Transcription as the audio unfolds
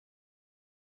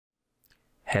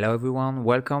Hello everyone,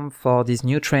 welcome for this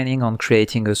new training on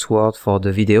creating a sword for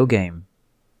the video game.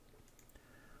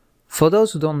 For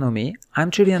those who don't know me,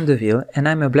 I'm Julien Deville and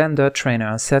I'm a Blender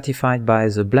trainer certified by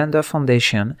the Blender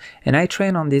Foundation, and I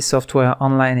train on this software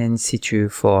online and in situ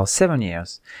for 7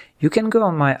 years. You can go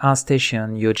on my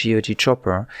ArtStation Yoji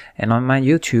Chopper and on my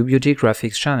YouTube Yoji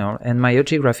Graphics channel and my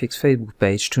Yoji Graphics Facebook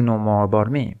page to know more about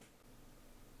me.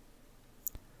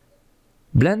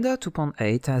 Blender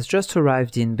 2.8 has just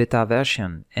arrived in beta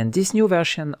version, and this new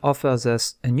version offers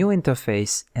us a new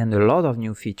interface and a lot of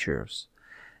new features.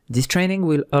 This training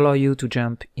will allow you to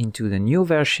jump into the new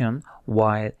version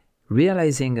while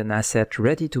realizing an asset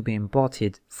ready to be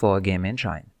imported for a game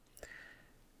engine.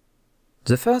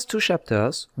 The first 2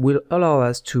 chapters will allow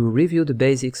us to review the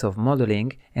basics of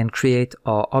modeling and create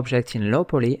our object in low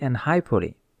poly and high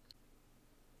poly.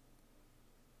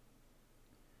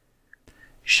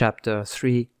 Chapter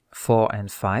 3, 4 and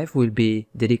 5 will be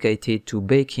dedicated to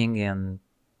baking and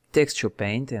texture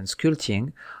paint and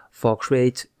sculpting for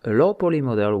create a low poly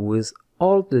model with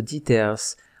all the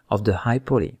details of the high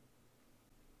poly.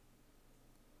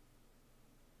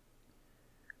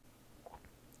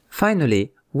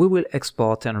 Finally, we will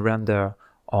export and render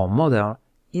our model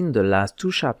in the last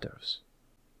 2 chapters.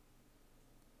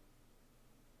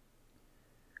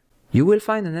 You will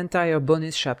find an entire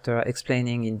bonus chapter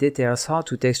explaining in details how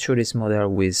to texture this model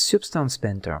with Substance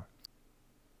Painter.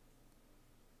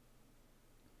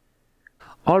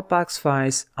 All packs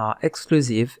files are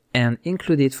exclusive and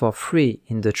included for free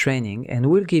in the training and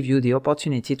will give you the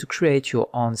opportunity to create your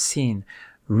own scene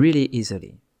really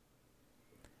easily.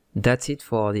 That's it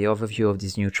for the overview of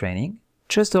this new training.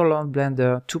 Just download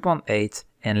Blender 2.8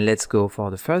 and let's go for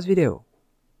the first video.